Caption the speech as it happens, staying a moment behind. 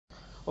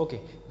Okay,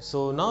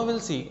 so now we'll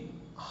see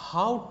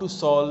how to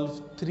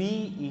solve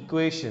three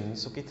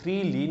equations,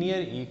 three linear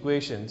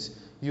equations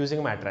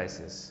using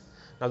matrices.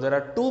 Now there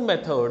are two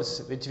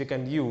methods which we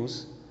can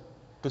use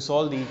to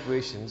solve the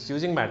equations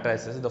using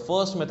matrices. The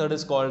first method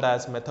is called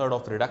as method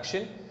of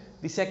reduction,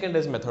 the second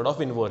is method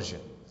of inversion.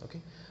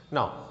 Okay.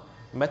 Now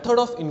method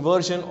of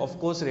inversion of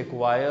course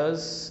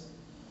requires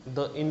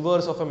the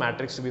inverse of a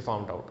matrix to be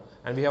found out,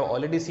 and we have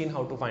already seen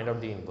how to find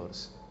out the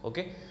inverse.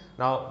 Okay.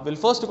 Now we'll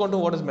first look on to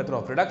what is method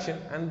of reduction,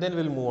 and then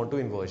we'll move on to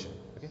inversion.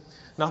 Okay.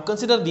 Now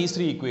consider these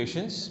three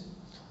equations.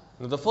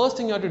 Now the first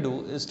thing you have to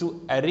do is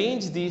to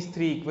arrange these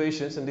three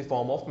equations in the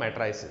form of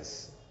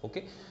matrices.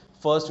 Okay.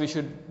 First we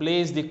should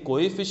place the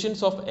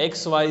coefficients of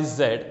x, y,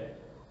 z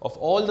of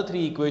all the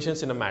three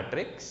equations in a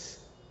matrix.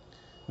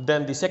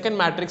 Then the second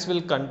matrix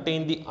will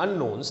contain the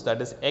unknowns,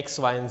 that is x,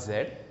 y and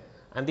z,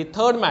 and the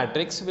third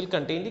matrix will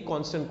contain the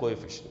constant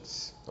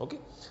coefficients. Okay.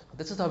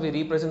 This is how we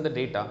represent the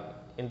data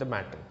in the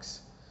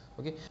matrix.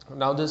 Okay.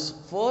 Now this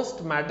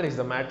first matrix,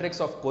 the matrix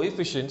of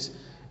coefficients,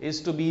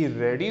 is to be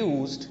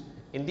reduced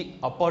in the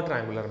upper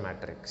triangular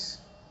matrix.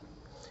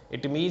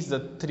 It means the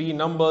three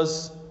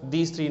numbers,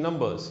 these three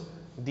numbers,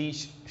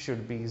 these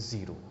should be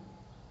 0.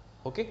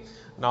 Okay.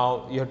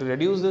 Now you have to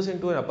reduce this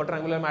into an upper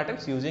triangular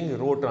matrix using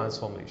row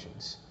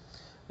transformations.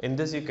 In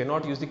this you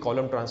cannot use the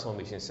column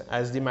transformations,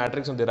 as the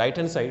matrix on the right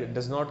hand side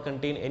does not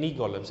contain any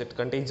columns, it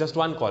contains just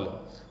one column.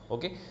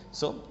 Okay.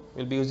 So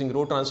we will be using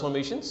row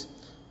transformations.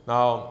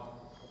 Now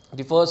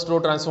the first row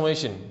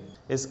transformation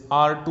is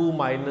R2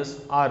 minus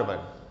R1,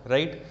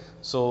 right.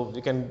 So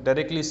you can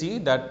directly see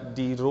that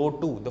the row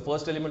 2, the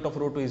first element of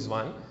row 2 is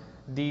 1,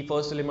 the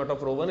first element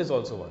of row 1 is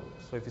also 1.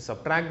 So if you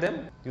subtract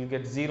them, you will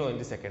get 0 in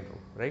the second row,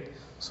 right.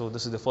 So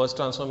this is the first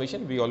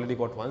transformation, we already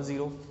got 1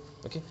 0.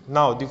 Okay.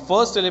 Now the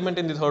first element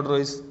in the third row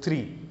is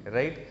 3,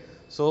 right.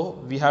 So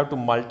we have to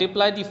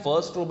multiply the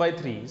first row by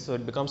 3, so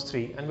it becomes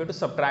 3, and we have to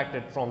subtract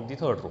it from the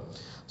third row.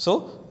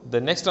 So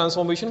the next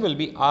transformation will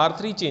be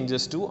R3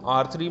 changes to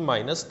R3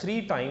 minus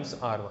 3 times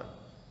R1.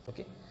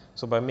 Okay.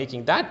 So by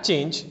making that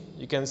change,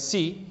 you can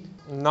see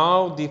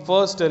now the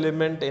first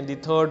element in the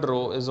third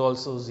row is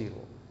also 0,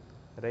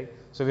 right.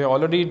 So we have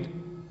already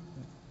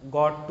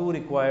got two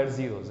required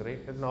zeros, right.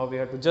 And now we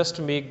have to just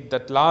make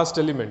that last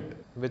element,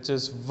 which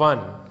is 1,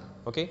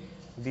 okay.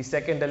 The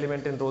second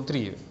element in row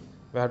 3,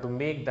 we have to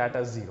make that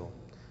as 0.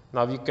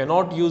 Now we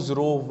cannot use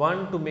row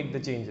 1 to make the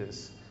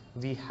changes,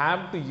 we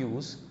have to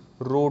use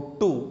row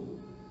 2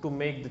 to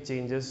make the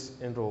changes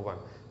in row 1,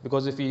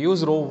 because if we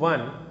use row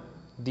 1,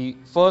 the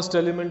first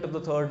element of the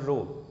third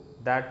row,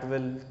 that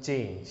will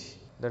change,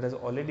 that has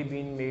already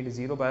been made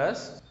 0 by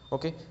us.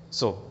 Okay.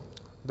 So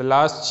the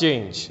last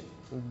change,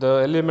 the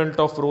element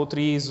of row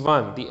 3 is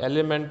 1, the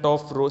element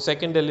of row,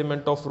 second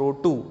element of row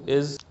 2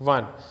 is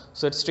 1.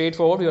 So it's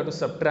straightforward, you have to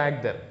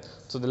subtract them.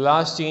 So the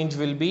last change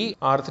will be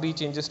R3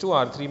 changes to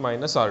R3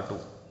 minus R2.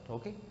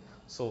 Okay.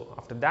 So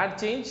after that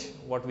change,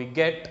 what we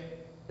get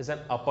is an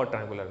upper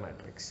triangular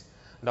matrix.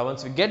 Now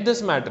once we get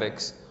this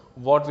matrix,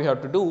 what we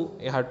have to do,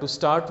 you have to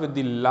start with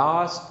the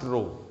last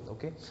row.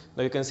 Okay.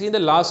 Now you can see in the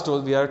last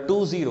row we have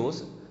two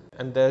zeros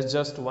and there is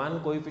just one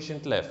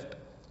coefficient left.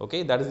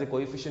 Okay, that is the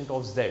coefficient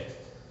of z.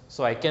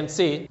 So I can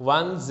say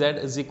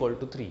 1z is equal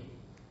to 3.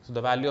 So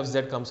the value of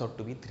z comes out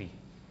to be 3.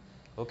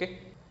 Okay.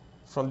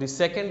 From the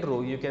second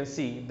row you can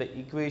see the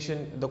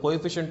equation, the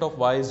coefficient of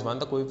y is 1,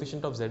 the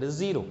coefficient of z is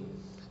 0.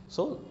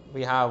 So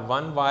we have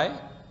 1y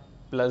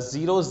plus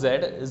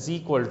 0z is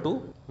equal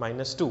to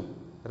minus 2,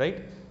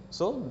 right.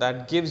 So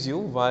that gives you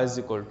y is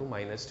equal to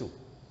minus 2.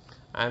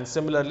 And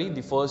similarly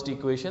the first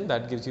equation,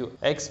 that gives you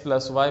x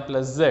plus y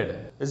plus z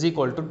is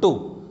equal to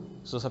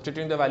 2. So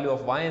substituting the value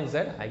of y and z,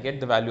 I get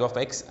the value of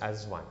x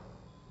as 1.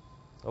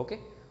 Okay.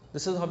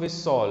 This is how we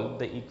solve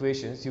the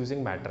equations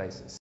using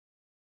matrices.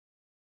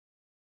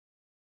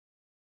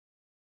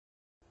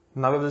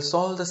 Now we will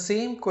solve the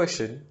same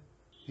question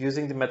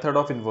using the method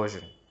of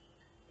inversion.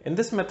 In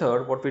this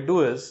method, what we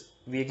do is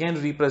we again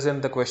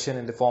represent the question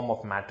in the form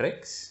of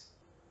matrix.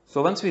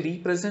 So once we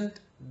represent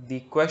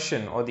the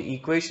question or the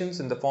equations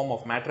in the form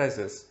of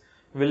matrices,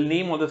 we will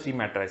name all the three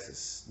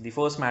matrices. The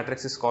first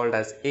matrix is called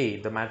as A,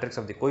 the matrix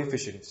of the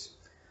coefficients.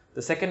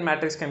 The second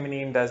matrix can be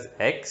named as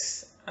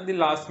X, and the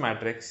last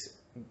matrix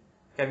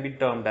can be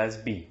termed as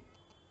B.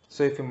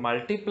 So if you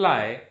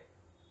multiply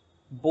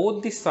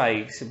both the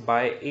sides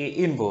by A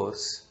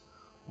inverse,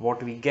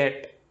 what we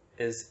get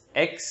is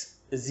X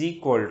is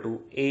equal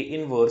to A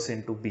inverse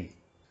into B.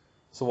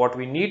 So what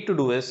we need to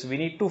do is we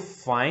need to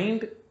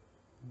find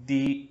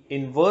the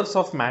inverse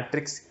of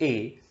matrix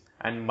A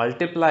and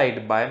multiply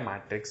it by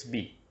matrix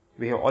B.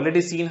 We have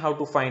already seen how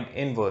to find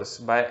inverse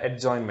by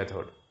adjoint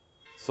method.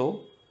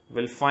 So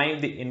we'll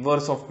find the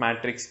inverse of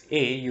matrix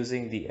A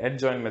using the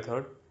adjoint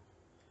method,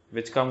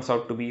 which comes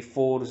out to be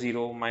 4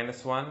 0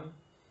 minus 1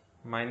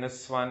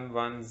 minus 1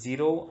 1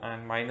 0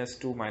 and minus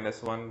 2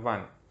 minus 1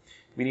 1.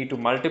 We need to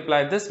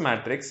multiply this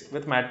matrix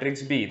with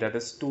matrix B, that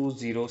is 2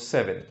 0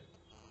 7.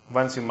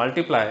 Once we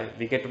multiply,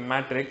 we get a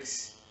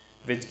matrix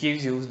which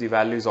gives you the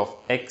values of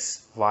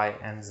x, y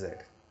and z.